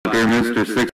Mr.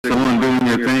 601 doing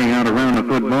your thing out around the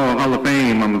Football Hall of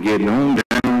Fame. I'm getting on down.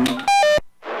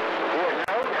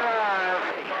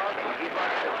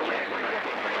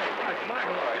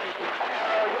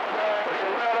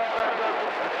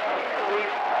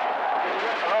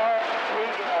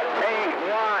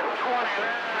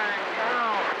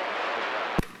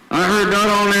 I heard that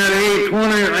on that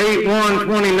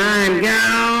 8129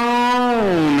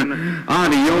 gone.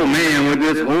 Audio man with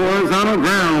this horizontal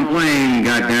ground plane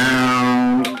got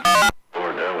down.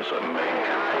 Lord, that was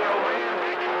amazing.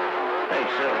 Hey,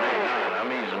 789,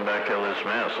 I'm easing back out of this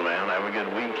mess, man. Have a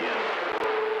good weekend.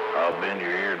 I'll bend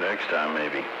your ear next time,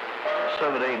 maybe.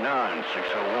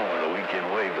 789-601 with a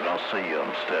weekend wave, and I'll see you.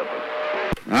 I'm stepping.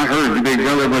 I heard the big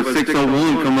brother with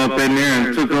 601 come up in there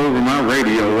and took over my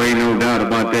radio. Ain't no doubt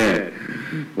about that.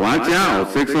 Watch out,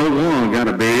 601 got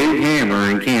a big hammer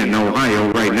in Canton,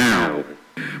 Ohio right now.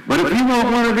 But if you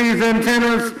want one of these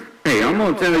antennas, hey, I'm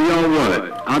going to tell y'all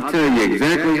what. I'll tell you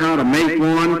exactly how to make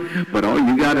one, but all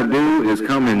you got to do is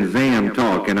come and Zam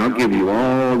Talk, and I'll give you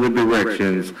all the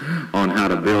directions on how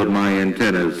to build my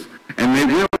antennas. And they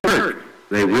will work.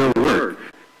 They will work.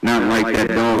 Not like that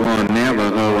doggone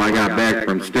Navajo I got back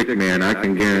from Stickman, I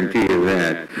can guarantee you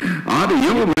that.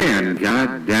 Audio man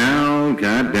got down,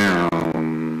 got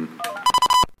down.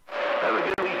 Have a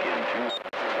good weekend, too.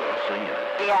 I'll see you.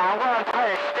 Yeah, I'm going to put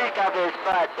a stick up his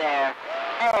butt there.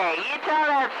 Hey, you tell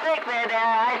that stickman there,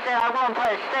 I said I'm going to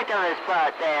put a stick up his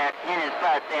butt there, in his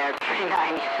butt there,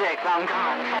 396, I'm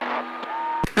gone now.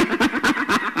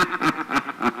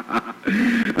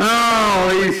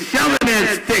 Oh, he's shoving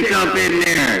that stick up in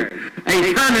there.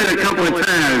 Hey, turn it a couple of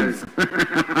times.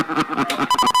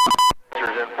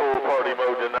 She's in full party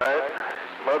mode tonight.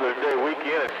 Mother's Day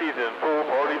weekend, and she's in full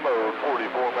party mode.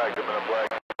 44 Magnum in a black.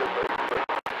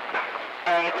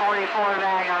 Hey, 44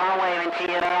 Magnum, I'm waving to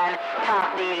you, man.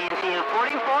 Top leading to you.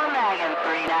 44 Magnum,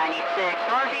 396.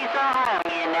 Northeast Ohio,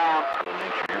 you now.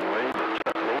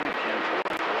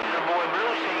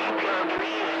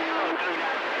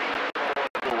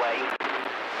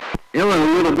 Hello,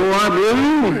 little boy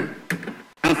blue.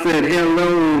 I said,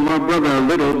 hello, my brother,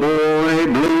 little boy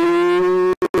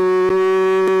blue.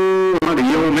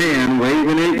 Audio man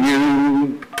waving at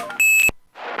you.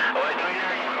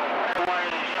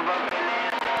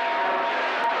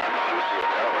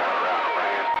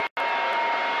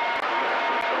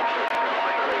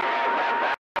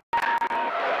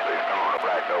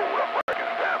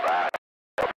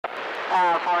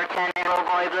 Little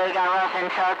boy blue got rough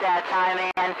and tough that time,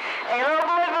 man. Hey, little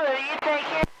boy blue, you take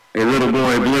care. Hey, little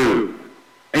boy blue.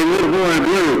 Hey, little boy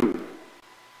blue.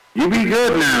 You be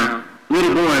good now.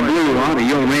 Little boy blue,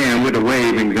 audio man with a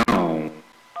wave and gone.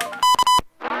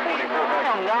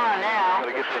 I'm gone now.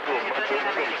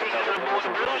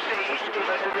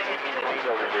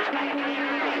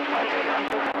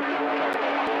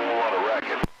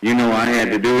 You know I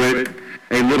had to do it.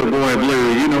 Hey, little boy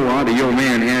blue, you know audio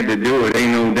man had to do it,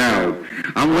 ain't no doubt.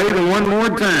 I'm waving one more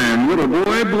time. Little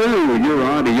boy blue, your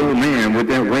audio man with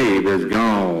that wave is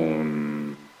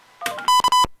gone.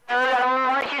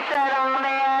 What you said, oh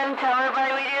man, tell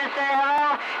everybody we do say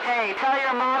hello. Hey, tell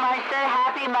your mom I said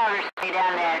happy Mother's Day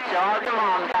down there. So all the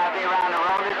moms out there around the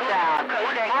world of sound.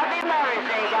 Happy Mother's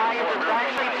Day, guys. It's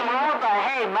actually tomorrow, but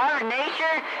hey, Mother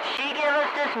Nature, she gave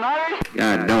us this Mother's Day.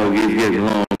 God dog, he's getting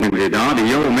long-winded.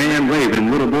 Audio man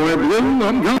waving. Little boy blue,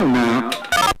 I'm gone now.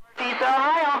 Peace,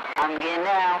 Ohio. I'm getting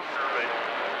down.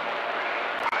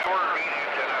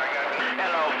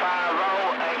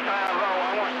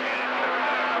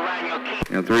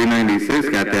 Now 396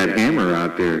 got that hammer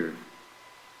out there.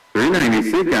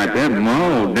 396 got that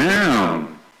mauled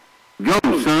down. Go,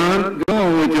 son. Go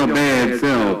on with your bad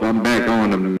self. I'm back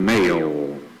on the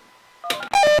mail.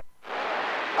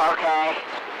 Okay.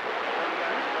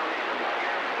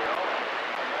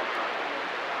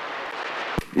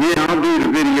 Yeah, I'll do the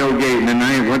video gating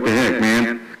tonight. What the heck,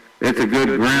 man? It's a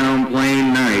good ground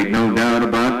plane night, no doubt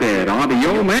about that.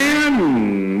 Audio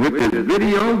man with this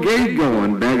video gate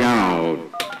going back out.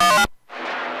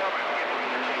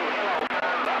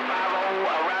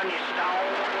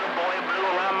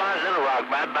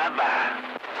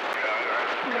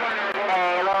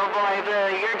 Hey, little boy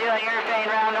blue, you're doing your thing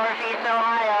around Northeast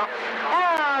Ohio.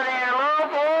 Hello there, little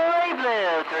boy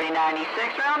blue.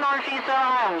 396 around Northeast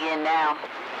Ohio. I'm getting down.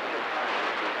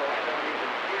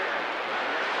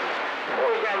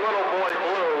 Who's that little boy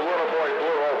blue, old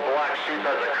black sheep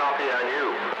has a copy on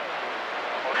you.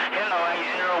 Hello,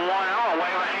 801. Oh,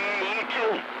 wait right here, you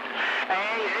too.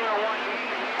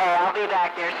 801. Hey, I'll be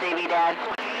back there, CB Dad.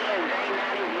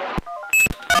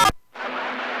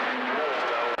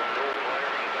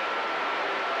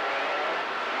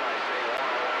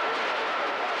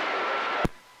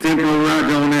 into a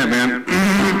roger on that, man.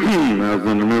 I was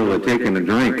in the middle of taking a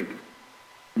drink.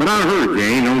 But I heard you,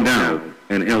 ain't no doubt.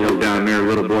 And hello down there,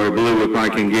 little boy blue, if I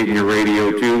can get in your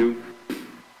radio too.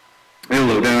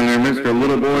 Hello down there, Mr.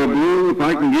 Little Boy Blue, if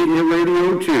I can get in your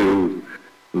radio too.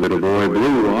 Little Boy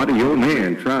Blue, Audio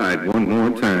Man tried one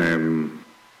more time.